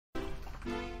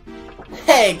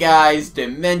Hey guys,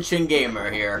 Dimension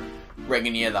Gamer here,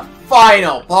 bringing you the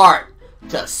final part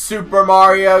to Super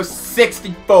Mario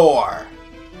 64.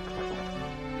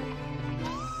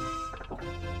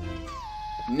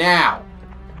 Now,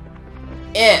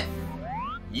 if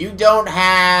you don't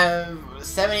have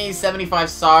 75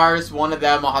 stars, one of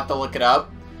them, I'll have to look it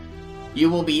up, you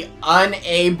will be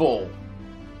unable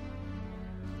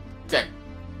to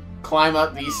climb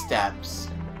up these steps.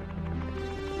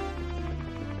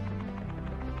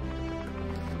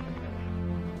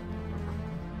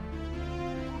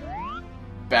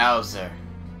 Bowser,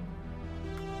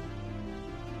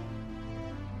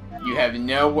 you have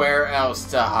nowhere else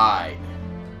to hide.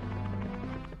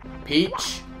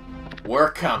 Peach, we're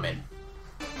coming.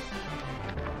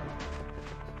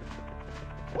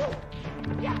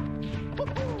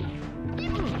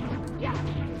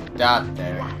 Stop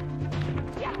there.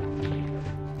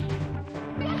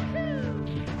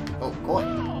 Oh,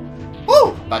 coin. Woo!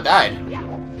 About died.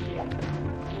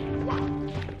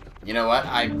 You know what?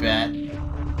 I bet.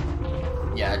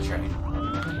 Yeah, that's right.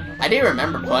 I do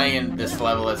remember playing this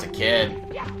level as a kid.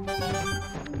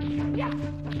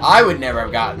 I would never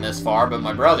have gotten this far, but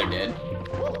my brother did.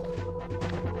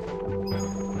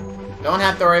 Don't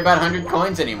have to worry about 100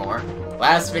 coins anymore.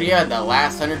 Last video had the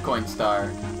last 100 coin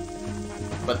star.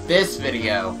 But this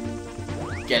video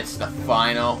gets the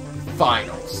final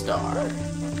star.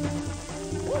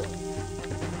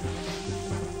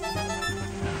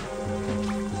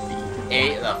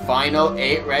 The final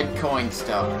 8 red coin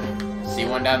star. See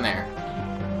one down there.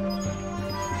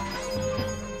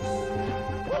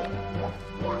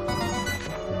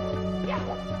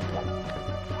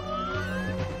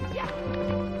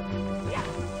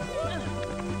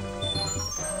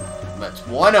 Let's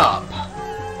one up.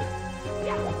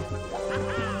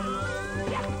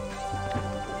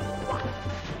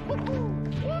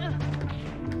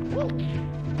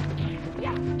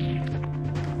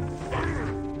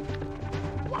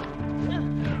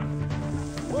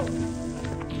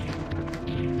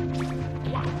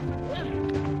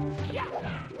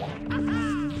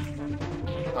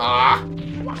 Ah!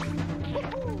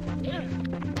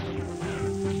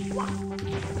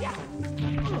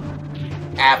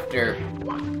 After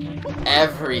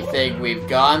everything we've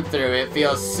gone through, it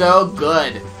feels so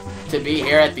good to be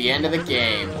here at the end of the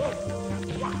game.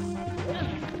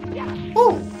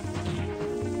 Woo!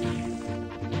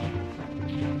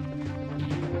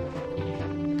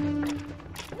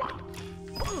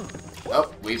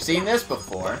 Oh, we've seen this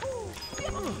before.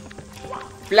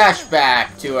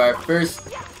 Flashback to our first...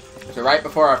 So right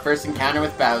before our first encounter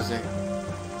with Bowser.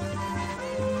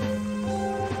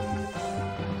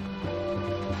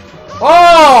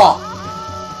 Oh!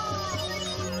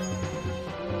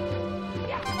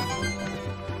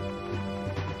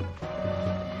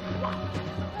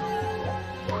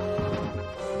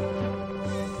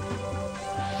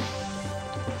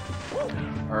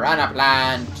 Piranha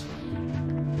plant.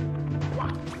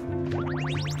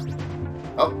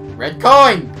 Oh, red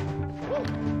coin!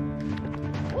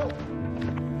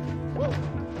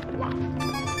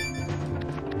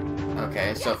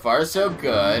 Okay, so far so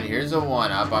good. Here's a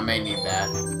 1-up. I may need that.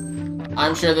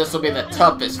 I'm sure this will be the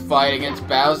toughest fight against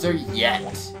Bowser yet.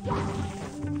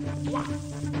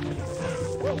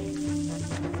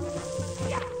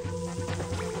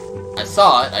 I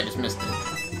saw it, I just missed it.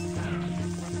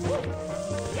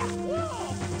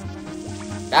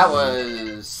 That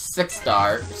was 6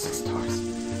 stars.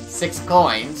 6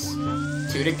 coins.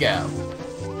 2 to go.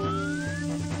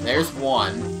 There's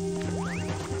 1.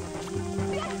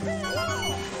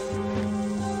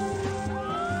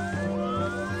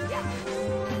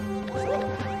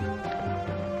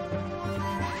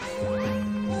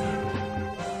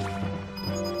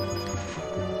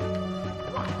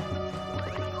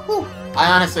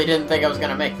 I honestly didn't think I was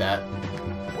gonna make that.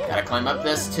 Gotta climb up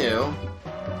this too.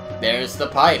 There's the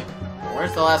pipe.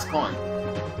 Where's the last coin?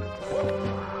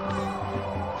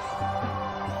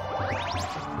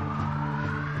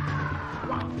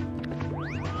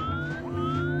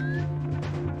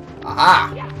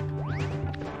 Aha!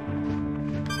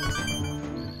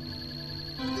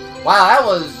 Wow, that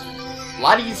was a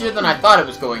lot easier than I thought it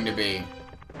was going to be.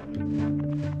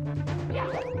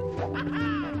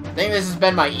 I think this has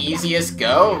been my easiest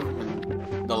go.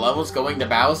 The level's going to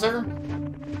Bowser.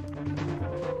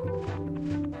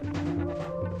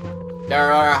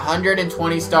 There are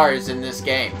 120 stars in this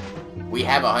game. We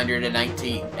have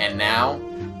 119, and now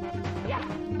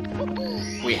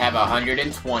we have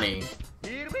 120.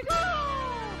 Here we go!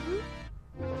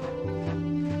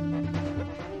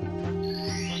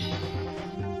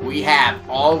 We have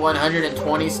all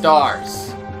 120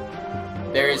 stars.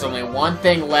 There is only one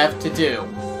thing left to do.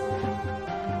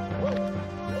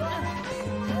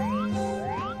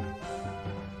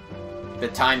 The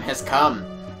time has come.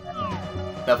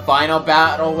 The final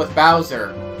battle with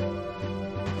Bowser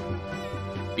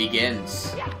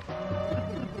begins.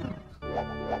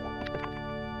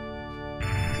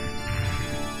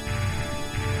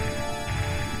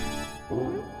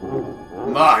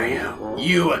 Mario,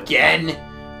 you again?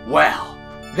 Well,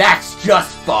 that's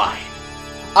just fine.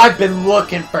 I've been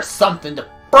looking for something to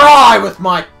fry with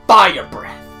my fire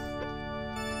breath.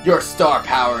 Your star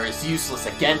power is useless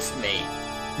against me.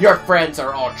 Your friends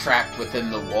are all trapped within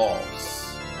the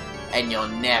walls. And you'll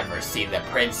never see the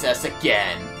princess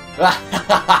again.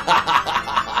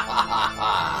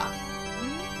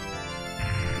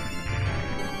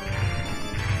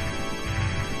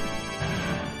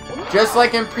 Just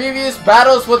like in previous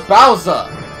battles with Bowser.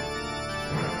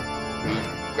 We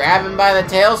grab him by the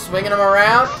tail, swinging him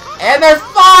around, and there's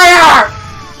fire!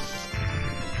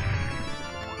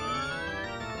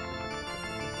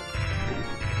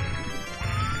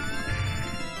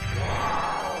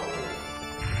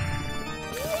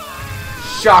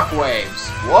 Shockwaves.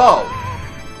 Whoa.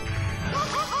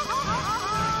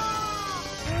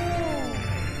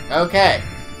 Okay.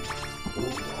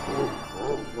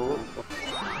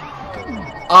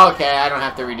 Okay, I don't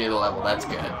have to redo the level. That's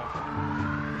good.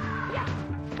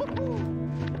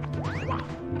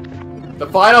 The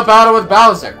final battle with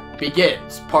Bowser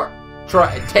begins.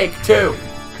 Take 2.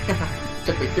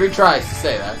 Took me 3 tries to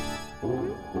say that.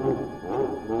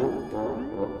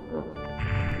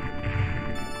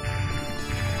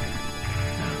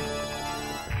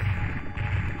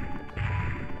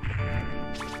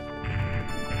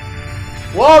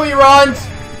 Whoa, he runs!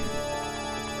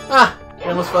 Ah, he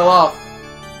almost fell off.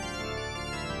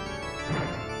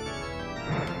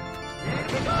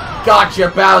 Gotcha,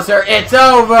 Bowser! It's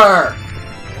over!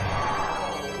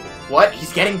 What?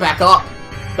 He's getting back up.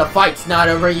 The fight's not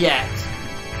over yet.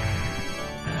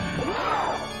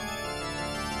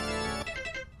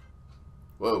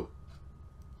 Whoa.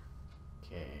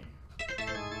 Okay.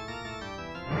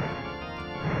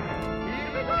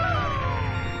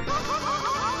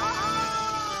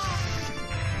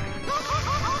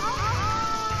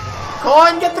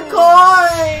 Coin! Get the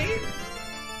coin!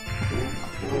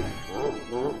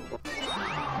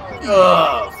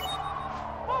 Ugh.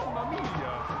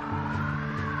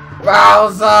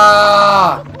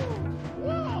 Bowser!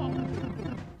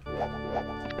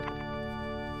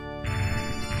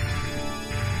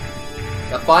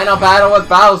 The final battle with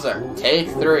Bowser. Take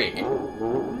 3.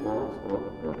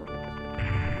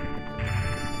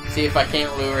 See if I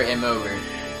can't lure him over.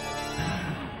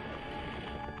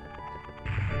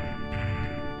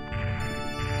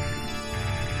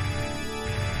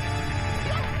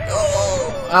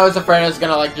 I was afraid I was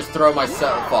gonna, like, just throw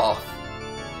myself off.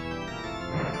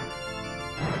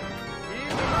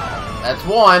 That's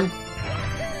 1.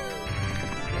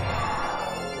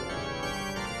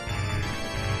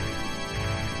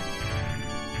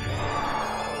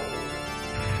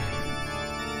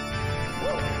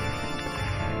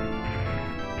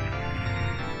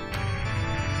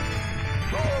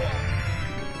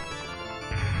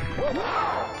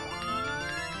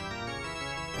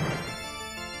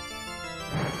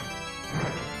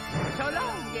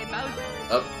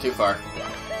 Oh, too far.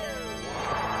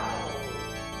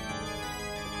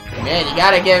 Man, you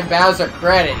gotta give Bowser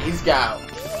credit. He's got a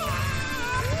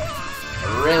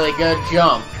really good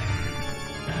jump.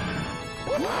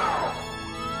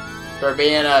 For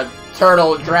being a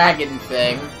turtle dragon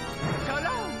thing.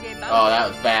 Oh, that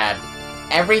was bad.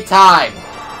 Every time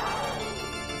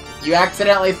you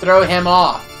accidentally throw him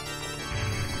off.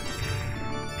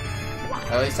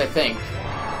 At least I think.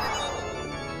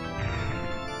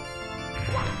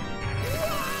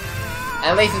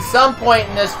 At least at some point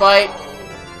in this fight,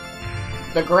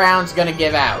 the ground's gonna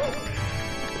give out.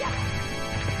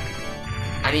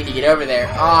 I need to get over there.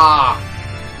 Ah!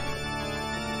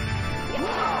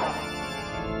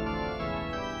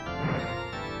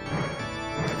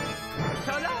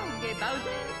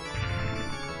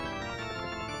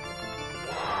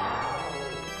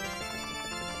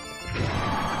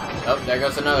 Oh, there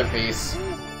goes another piece.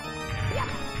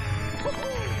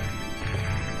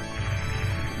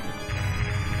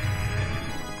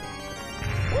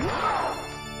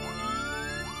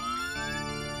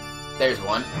 There's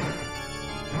 1.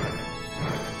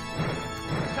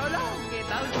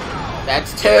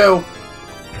 That's 2.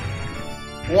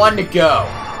 1 to go.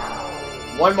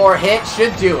 1 more hit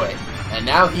should do it. And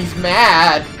now he's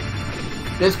mad.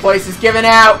 This place is giving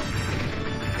out.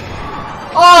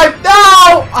 Oh,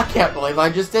 no! I can't believe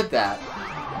I just did that.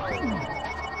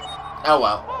 Oh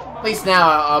well. At least now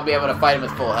I'll be able to fight him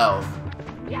with full health.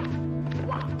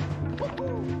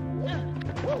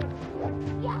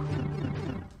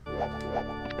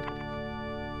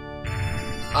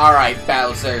 Alright,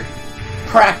 Bowser.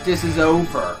 Practice is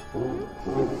over.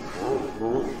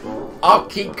 I'll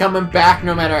keep coming back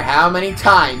no matter how many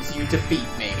times you defeat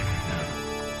me.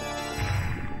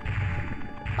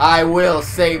 I will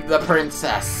save the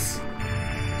princess.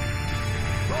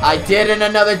 I did in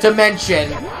another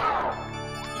dimension.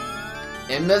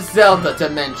 In the Zelda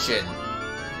dimension.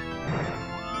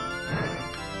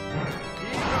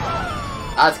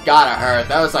 That's gotta hurt.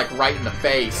 That was like right in the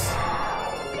face.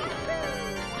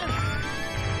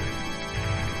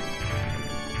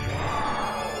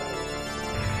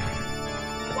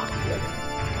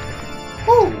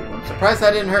 Whew, I'm surprised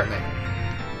that didn't hurt me.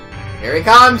 Here he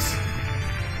comes!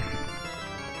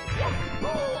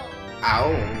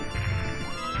 Ow.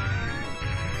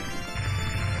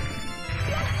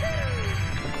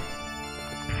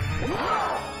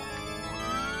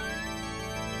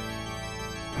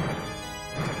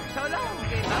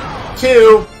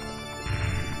 Two.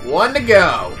 One to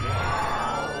go.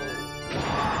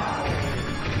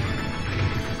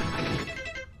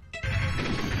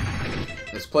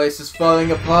 This place is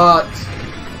falling apart.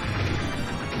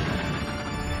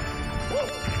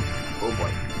 Oh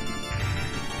boy.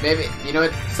 Maybe, you know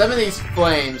what? Some of these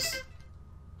flames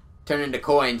turn into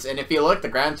coins, and if you look, the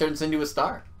ground turns into a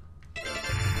star.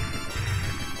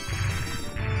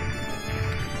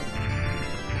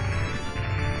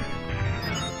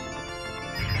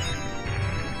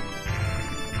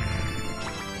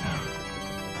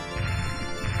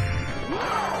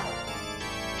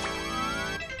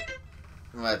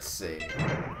 Let's see.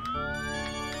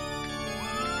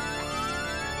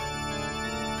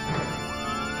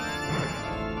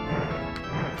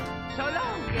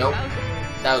 Nope.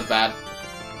 That was bad.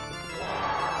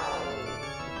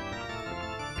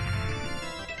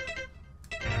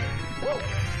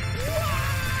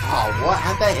 Oh, what?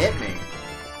 How'd that hit me?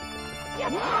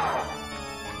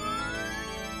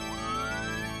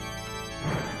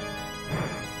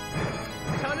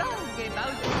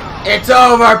 It's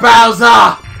over,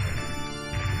 Bowser!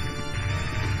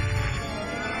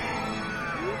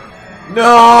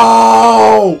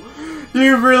 No!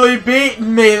 You've really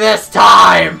beaten me this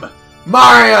time!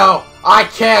 Mario, I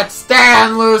can't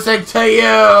stand losing to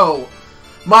you!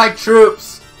 My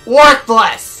troops,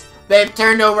 worthless! They've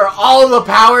turned over all the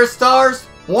power stars?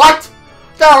 What?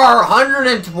 There are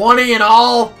 120 in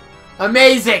all?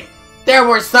 Amazing! There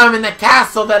were some in the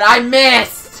castle that I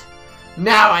missed!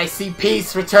 Now I see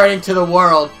peace returning to the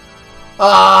world.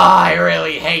 Ah, I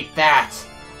really hate that.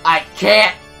 I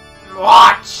can't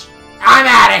watch. I'm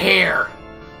out of here.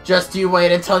 Just you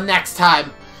wait until next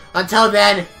time. Until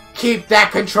then, keep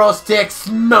that control stick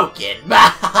smoking.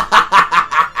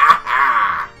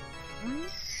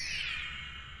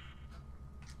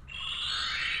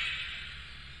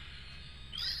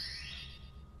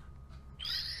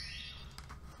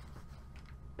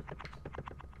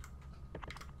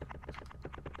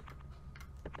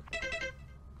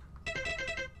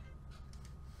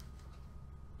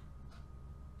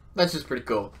 That's just pretty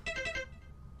cool.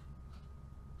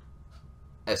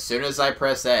 As soon as I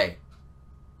press A,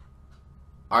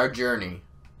 our journey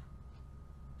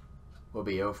will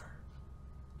be over.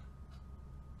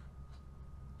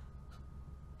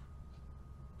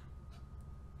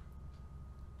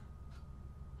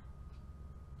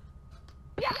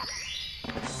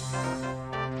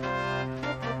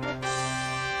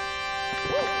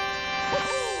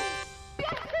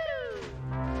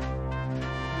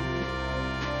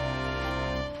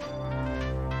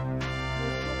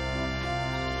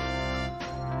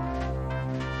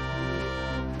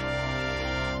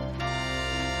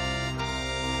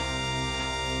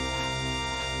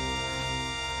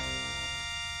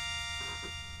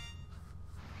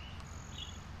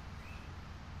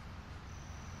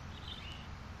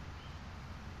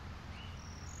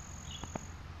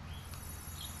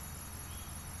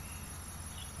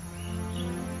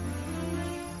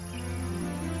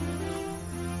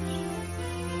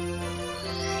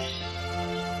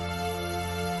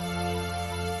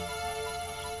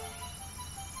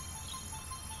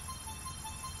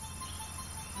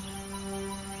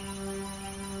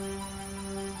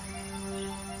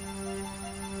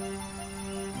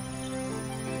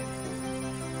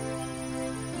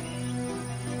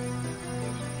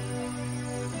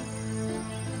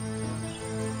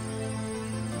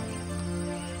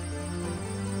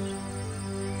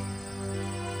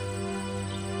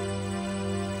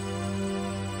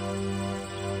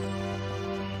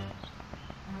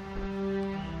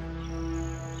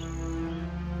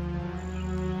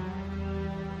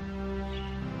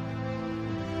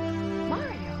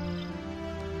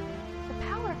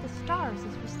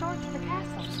 restored to the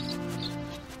castle.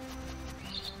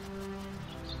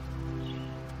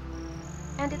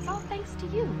 And it's all thanks to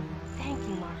you. Thank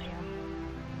you, Mario.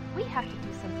 We have to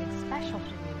do something special for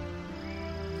you.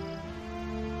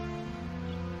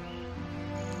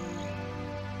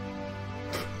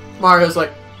 Mario's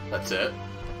like, that's it?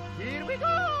 Here we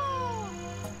go!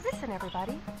 Listen,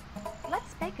 everybody.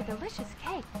 Let's bake a delicious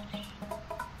cake.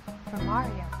 For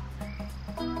Mario.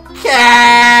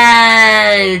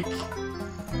 Cake!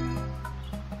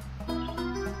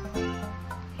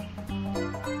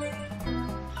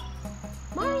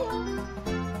 Mario!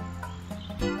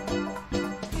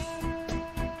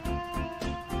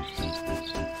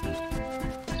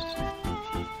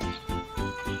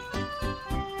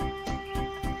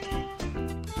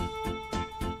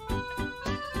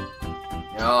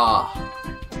 Oh.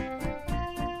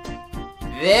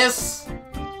 This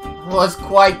was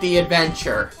quite the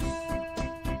adventure.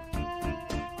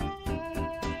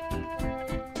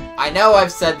 I know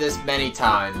I've said this many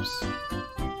times,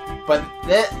 but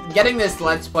getting this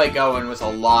Let's Play going was a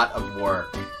lot of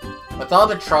work. With all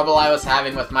the trouble I was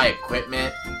having with my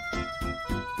equipment,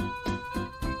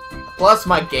 plus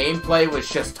my gameplay was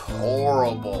just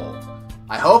horrible.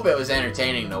 I hope it was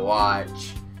entertaining to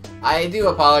watch. I do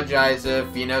apologize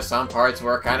if, you know, some parts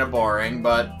were kind of boring,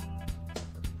 but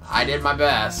I did my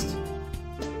best.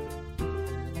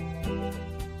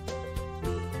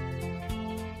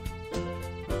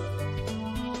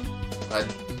 But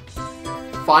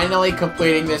finally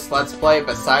completing this Let's Play,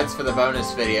 besides for the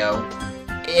bonus video,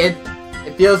 it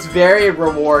feels very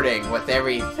rewarding with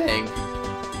everything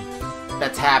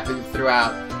that's happened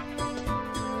throughout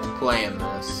playing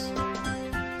this.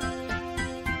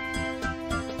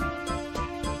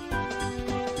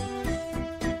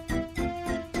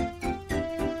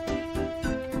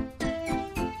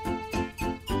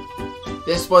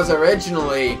 This was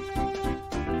originally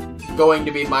going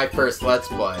to be my first Let's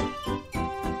Play.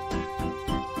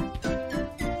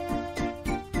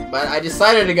 But I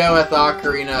decided to go with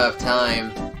Ocarina of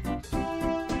Time.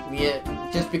 Yeah,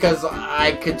 just because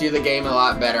I could do the game a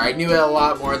lot better. I knew it a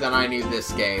lot more than I knew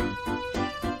this game.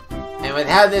 And with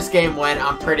how this game went,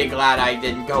 I'm pretty glad I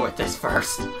didn't go with this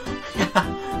first.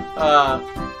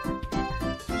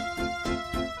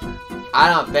 I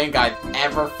don't think I've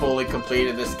ever fully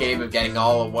completed this game of getting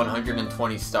all of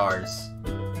 120 stars.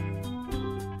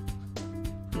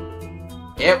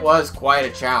 It was quite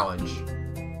a challenge.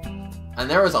 And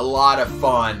there was a lot of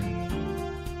fun.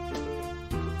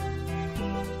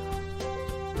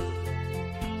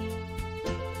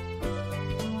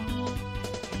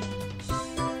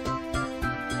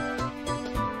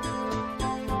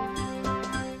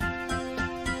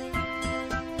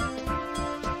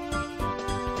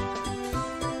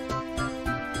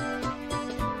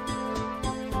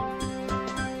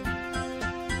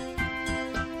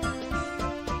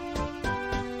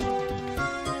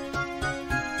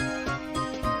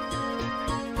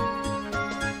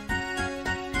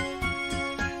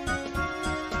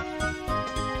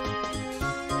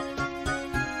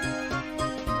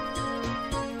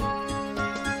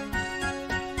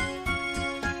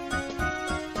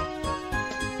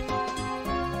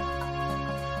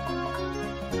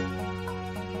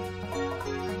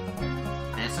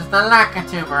 This is the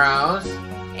Lakitu Bros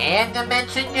and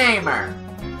Dimension Gamer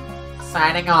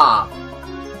signing off.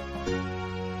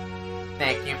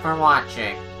 Thank you for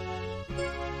watching.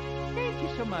 Thank you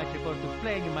so much for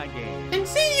playing my game. And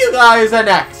see you guys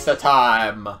next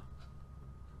time.